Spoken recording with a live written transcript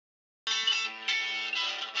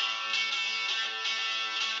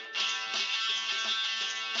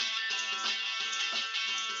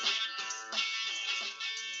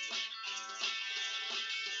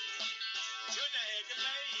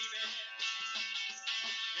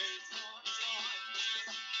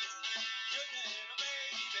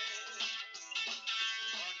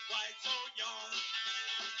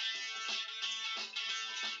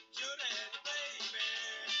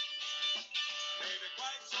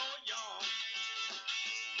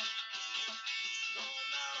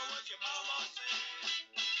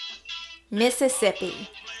Mississippi,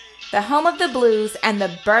 the home of the blues and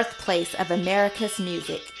the birthplace of America's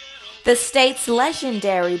music. The state's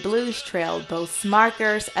legendary blues trail boasts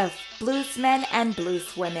markers of bluesmen and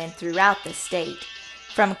blueswomen throughout the state,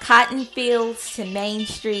 from cotton fields to main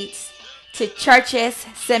streets to churches,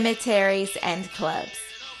 cemeteries, and clubs.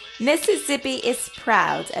 Mississippi is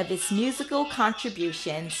proud of its musical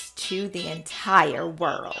contributions to the entire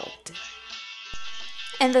world.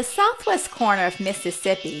 In the southwest corner of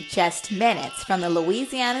Mississippi, just minutes from the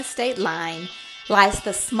Louisiana state line, lies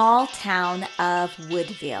the small town of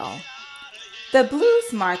Woodville. The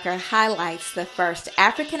blues marker highlights the first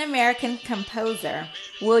African-American composer,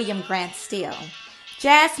 William Grant Still,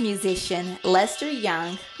 jazz musician Lester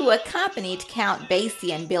Young, who accompanied Count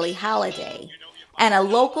Basie and Billie Holiday, and a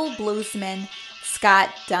local bluesman,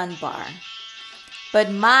 Scott Dunbar.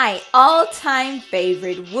 But my all-time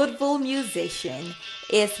favorite Woodville musician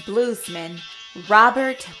is bluesman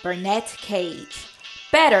Robert Burnett Cage,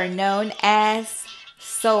 better known as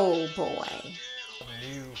Soulboy. I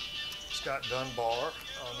knew Scott Dunbar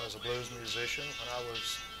as a blues musician. When I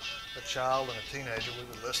was a child and a teenager, we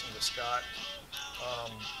would listen to Scott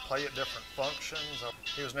play at different functions.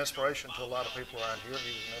 He was an inspiration to a lot of people around here.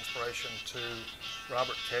 He was an inspiration to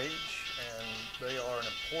Robert Cage, and they are an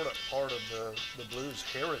important part of the blues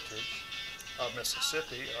heritage of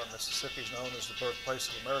Mississippi. Mississippi is known as the birthplace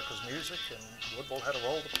of America's music, and Woodville had a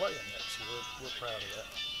role to play in that, so we're proud of that.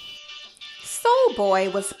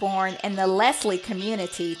 Soulboy was born in the Leslie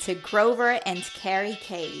community to Grover and Carrie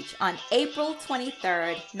Cage on April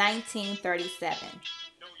 23, 1937.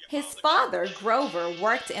 His father, Grover,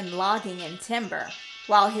 worked in logging and timber,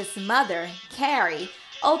 while his mother, Carrie,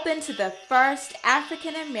 opened the first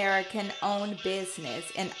African-American-owned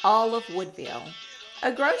business in all of Woodville,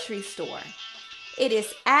 a grocery store. It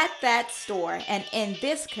is at that store and in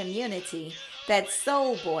this community that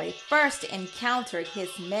Soulboy first encountered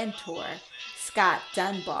his mentor, Scott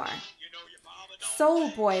Dunbar.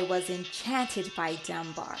 Soulboy was enchanted by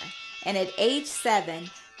Dunbar, and at age 7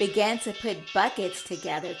 began to put buckets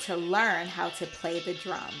together to learn how to play the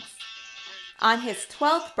drums. On his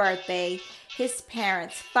 12th birthday, his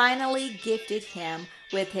parents finally gifted him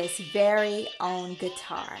with his very own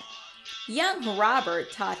guitar. Young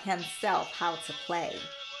Robert taught himself how to play.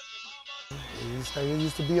 It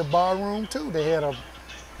used to be a bar room too. They had a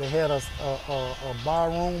bar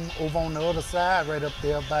room over on the other side, right up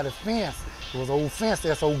there by the fence. There was an old fence.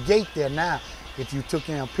 There's an old gate there now. If you took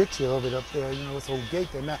in a picture of it up there, you know, it's an old gate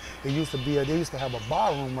there now. They used to have a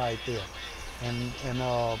bar room right there,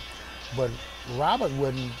 but Robert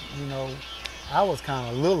wasn't, you know. I was kind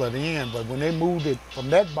of little then, but when they moved it from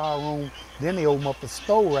that bar room, then they opened up a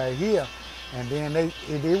store right here, and then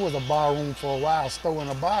it was a bar room for a while, store and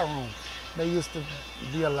a bar room. There used to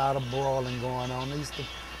be a lot of brawling going on. They used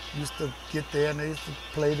to get there and they used to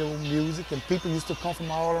play their music, and people used to come from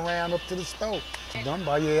all around up to the store.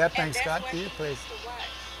 Dunbar, yeah, I think Scott did play.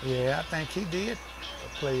 Yeah, I think he did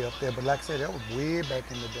play up there, but like I said, that was way back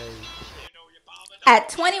in the day. At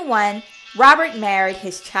 21, Robert married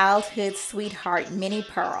his childhood sweetheart, Minnie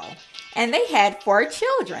Pearl, and they had 4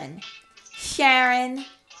 children: Sharon,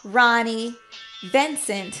 Ronnie,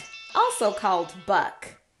 Vincent, also called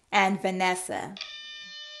Buck, and Vanessa.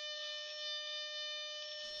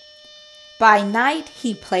 By night,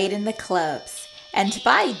 he played in the clubs, and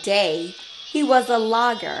by day, he was a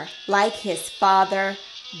logger like his father,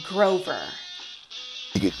 Grover.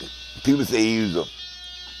 People say he was a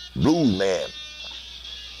blues man,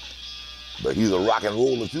 but he's a rock and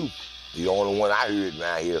roller too. He's the only one I heard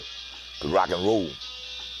around here could rock and roll.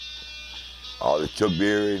 All the Chuck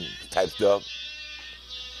Berry type stuff.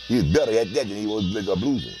 He was better at that than he was a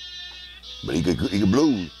bluesman. But he could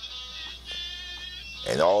blues.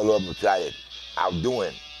 And all of them tried to outdo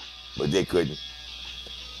him, but they couldn't.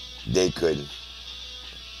 They couldn't.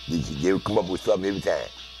 They would come up with something every time.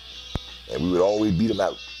 And we would always beat them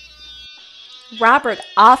out. Robert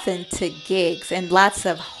often took gigs in lots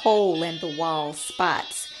of hole-in-the-wall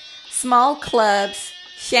spots, small clubs,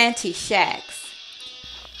 shanty shacks.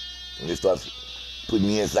 And they started putting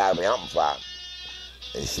me inside of an amplifier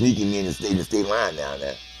and sneaking me in the state line down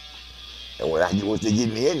there. And once they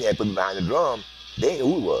get me in there, put me behind the drum, they knew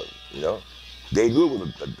who it was, you know. They knew it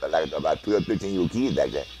was like about 12, 15-year-old kids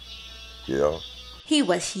back then, you know. He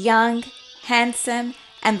was young, handsome,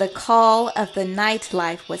 and the call of the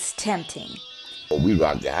nightlife was tempting. We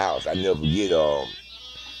rocked the house. I never forget,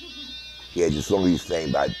 he had this song he sang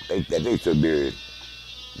about, that they took buried.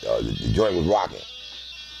 The joint was rocking.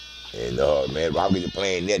 And man, Robert was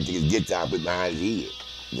playing that, took his guitar, put behind his head.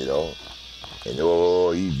 you know. And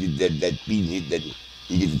oh, he get that beat, he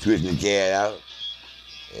gets the twist and the can out.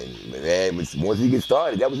 And man, once he gets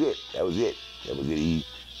started, that was it. That was it. He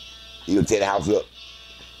would tear the house up.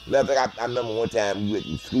 Matter of fact, I remember one time we went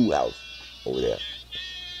to the schoolhouse over there,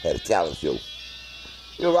 had a talent show.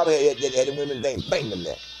 You know, Robert had the women thing, bang them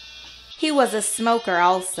there. He was a smoker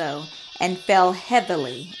also and fell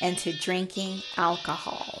heavily into drinking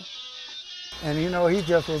alcohol. And you know, he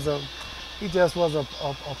just was a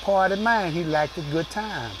party man. He liked the good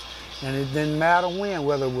times. And it didn't matter when,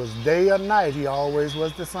 whether it was day or night, he always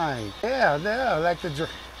was the same. Yeah, like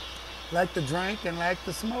to drink and like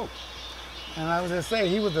to smoke. And I was just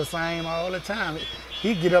saying, he was the same all the time.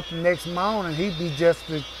 He'd get up the next morning, he'd be just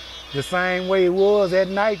the same way he was at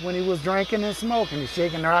night when he was drinking and smoking. He's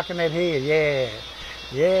shaking, rocking that head.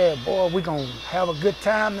 Yeah, boy, we gonna have a good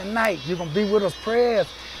time tonight. You're gonna be with us, prayers.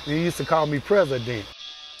 And he used to call me President.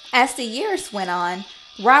 As the years went on,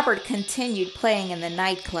 Robert continued playing in the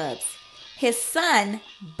nightclubs. His son,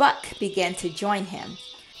 Buck, began to join him.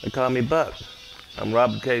 They call me Buck. I'm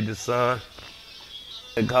Robert Cage's son.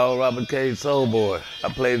 They call Robert Cage Soulboy. I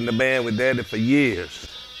played in the band with Daddy for years,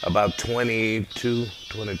 about 22,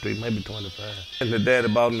 23, maybe 25. And the Daddy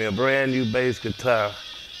bought me a brand new bass guitar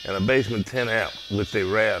and a Bassman 10 amp, which they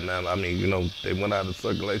rare now. I mean, you know, they went out of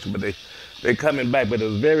circulation, but they're coming back, but it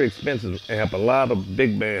was very expensive amp. A lot of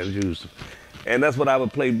big bands used them. And that's what I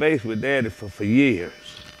would play bass with Daddy for years.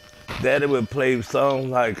 Daddy would play songs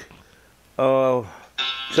like Chuck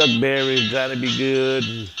Berry, Johnny B.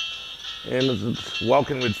 Good, and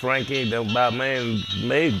Walking with Frankie. My man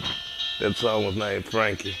made that song was named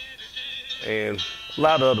Frankie. And a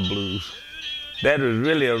lot of other blues. Daddy was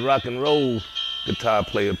really a rock and roll guitar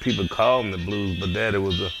player. People call him the blues, but Daddy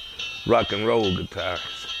was a rock and roll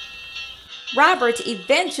guitarist. Robert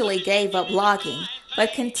eventually gave up logging,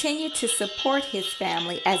 but continued to support his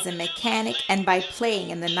family as a mechanic and by playing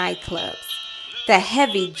in the nightclubs. The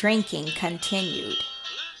heavy drinking continued.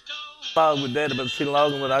 I logged with Daddy, but see,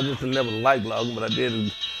 I just never liked logging, but I did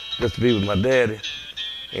it just to be with my daddy.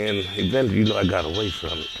 And eventually, you know, I got away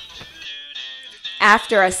from it.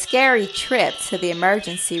 After a scary trip to the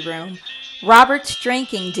emergency room, Robert's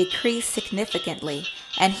drinking decreased significantly,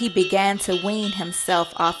 and he began to wean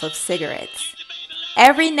himself off of cigarettes.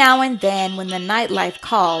 Every now and then, when the nightlife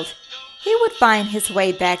called, he would find his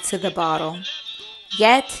way back to the bottle.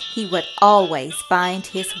 Yet, he would always find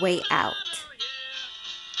his way out.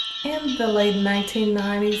 In the late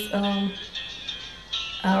 1990s,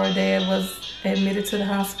 our dad was admitted to the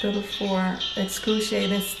hospital for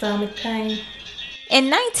excruciating stomach pain. In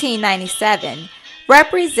 1997,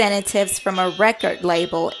 representatives from a record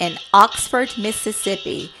label in Oxford,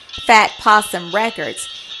 Mississippi, Fat Possum Records,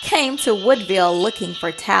 came to Woodville looking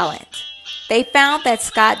for talent. They found that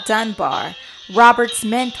Scott Dunbar, Robert's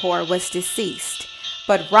mentor, was deceased,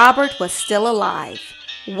 but Robert was still alive,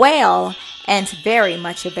 well, and very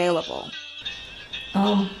much available.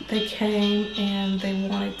 They came and they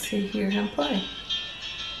wanted to hear him play.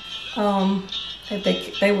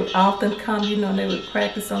 They would often come, you know, they would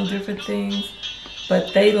practice on different things,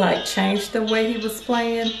 but they like changed the way he was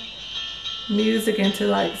playing music into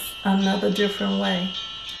like another different way.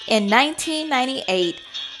 In 1998,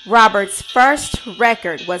 Robert's first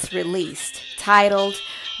record was released, titled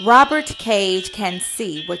Robert Cage Can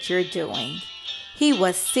See What You're Doing. He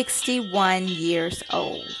was 61 years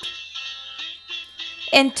old.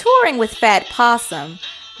 In touring with Fat Possum,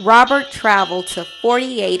 Robert traveled to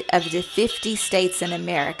 48 of the 50 states in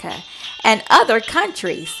America and other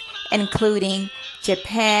countries, including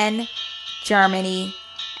Japan, Germany,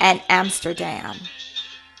 and Amsterdam.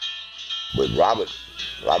 But Robert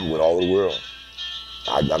went all over the world.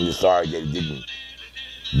 I'm just sorry that he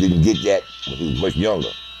didn't get that when he was much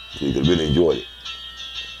younger, so he could really enjoy it.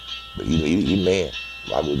 But he man.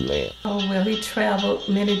 Robert was a man. Oh, well, he traveled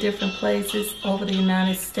many different places over the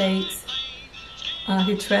United States.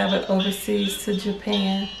 He traveled overseas to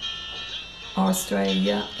Japan,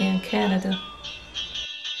 Australia, and Canada.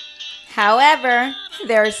 However,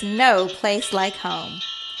 there's no place like home.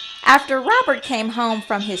 After Robert came home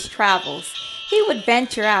from his travels, he would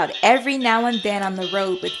venture out every now and then on the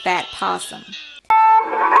road with Fat Possum.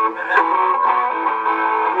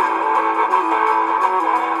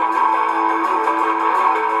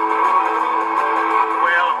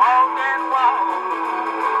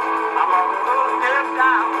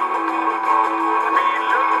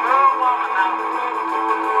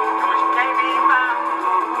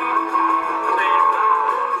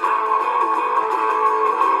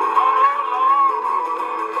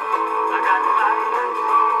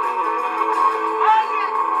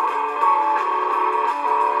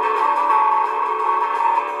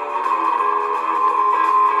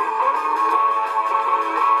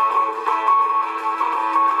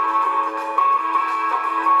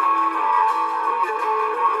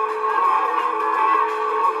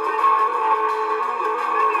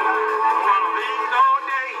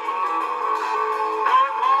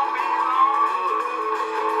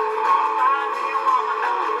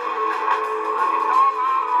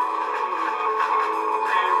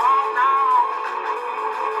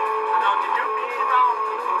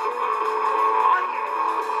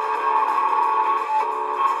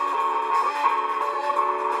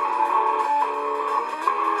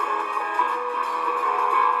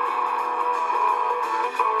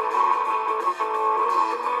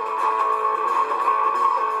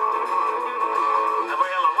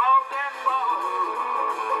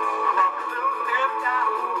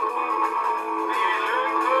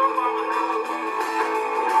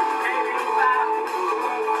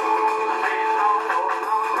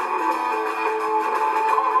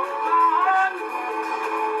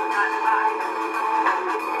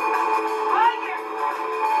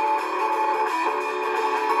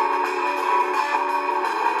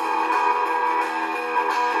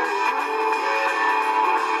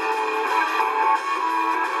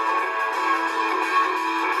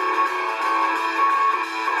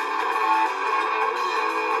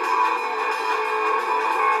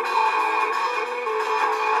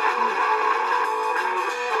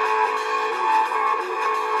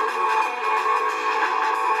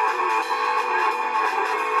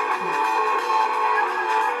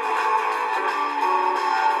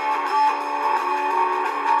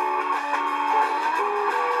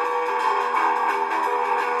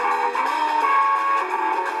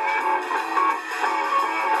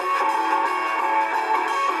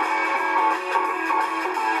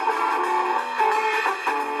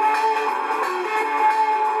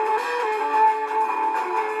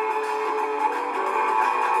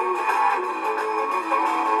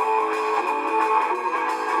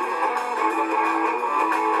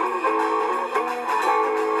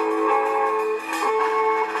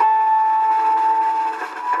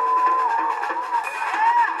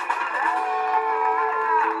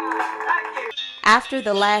 After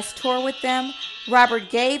the last tour with them, Robert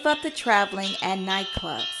gave up the traveling and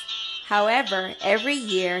nightclubs. However, every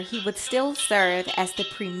year he would still serve as the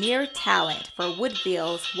premier talent for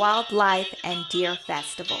Woodville's Wildlife and Deer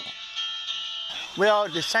Festival. Well,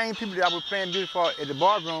 the same people that I was playing music for at the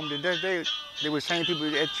bar room, they were the same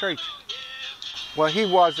people at church. Well, he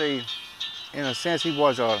was in a sense, he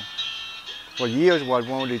was for years was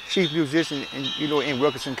one of the chief musicians in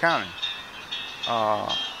Wilkinson County.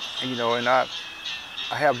 And I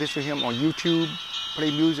have this with him on YouTube,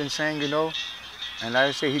 play music and sing, and like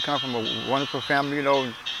I say, he comes from a wonderful family,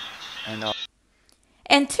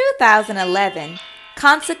 In 2011,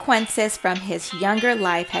 consequences from his younger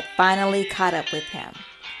life had finally caught up with him.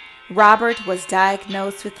 Robert was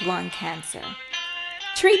diagnosed with lung cancer.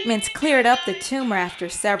 Treatments cleared up the tumor after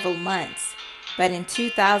several months, but in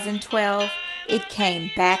 2012, it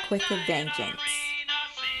came back with a vengeance.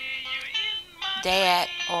 Dad,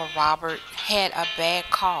 or Robert, had a bad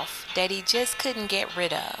cough that he just couldn't get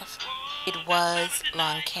rid of. It was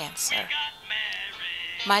lung cancer.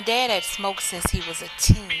 My dad had smoked since he was a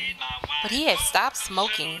teen, but he had stopped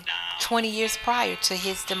smoking 20 years prior to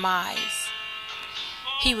his demise.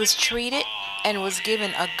 He was treated and was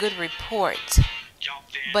given a good report,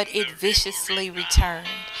 but it viciously returned,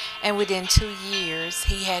 and within 2 years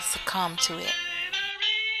he had succumbed to it.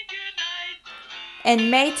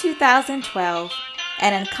 In May 2012,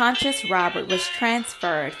 an unconscious Robert was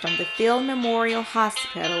transferred from the Field Memorial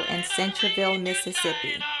Hospital in Centreville,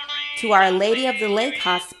 Mississippi, to Our Lady of the Lake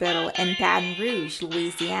Hospital in Baton Rouge,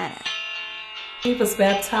 Louisiana. He was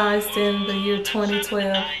baptized in the year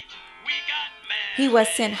 2012. He was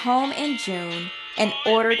sent home in June and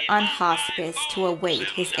ordered on hospice to await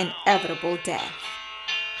his inevitable death.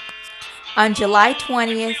 On July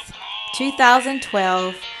 20th,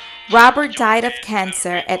 2012, Robert died of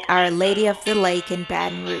cancer at Our Lady of the Lake in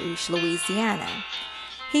Baton Rouge, Louisiana.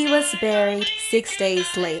 He was buried 6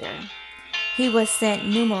 days later. He was sent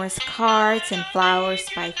numerous cards and flowers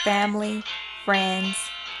by family, friends,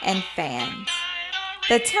 and fans.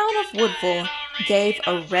 The town of Woodville gave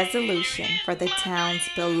a resolution for the town's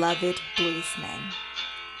beloved bluesman.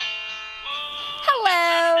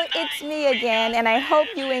 Hello, it's me again, and I hope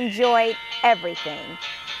you enjoyed everything.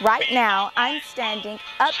 Right now, I'm standing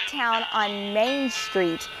uptown on Main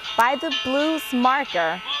Street by the Blues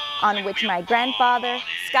marker on which my grandfather,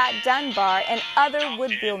 Scott Dunbar, and other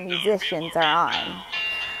Woodville musicians are on.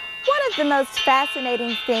 One of the most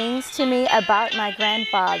fascinating things to me about my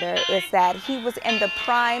grandfather is that he was in the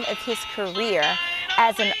prime of his career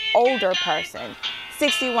as an older person,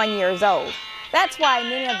 61 years old. That's why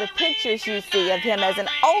many of the pictures you see of him as an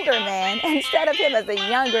older man instead of him as a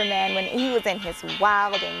younger man when he was in his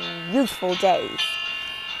wild and youthful days.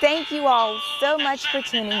 Thank you all so much for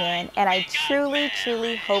tuning in, and I truly,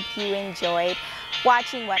 truly hope you enjoyed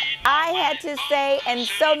watching what I had to say and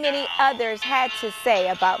so many others had to say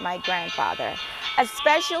about my grandfather. A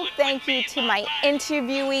special thank you to my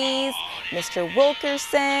interviewees, Mr.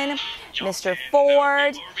 Wilkerson, Mr.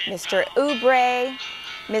 Ford, Mr. Oubre,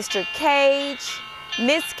 Mr. Cage,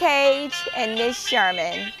 Miss Cage, and Miss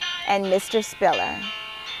Sherman, and Mr. Spiller.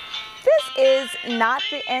 This is not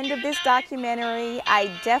the end of this documentary.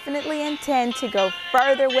 I definitely intend to go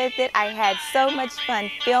further with it. I had so much fun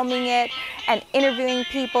filming it and interviewing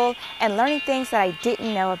people and learning things that I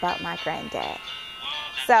didn't know about my granddad.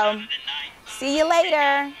 So, see you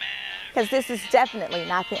later, because this is definitely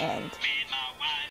not the end.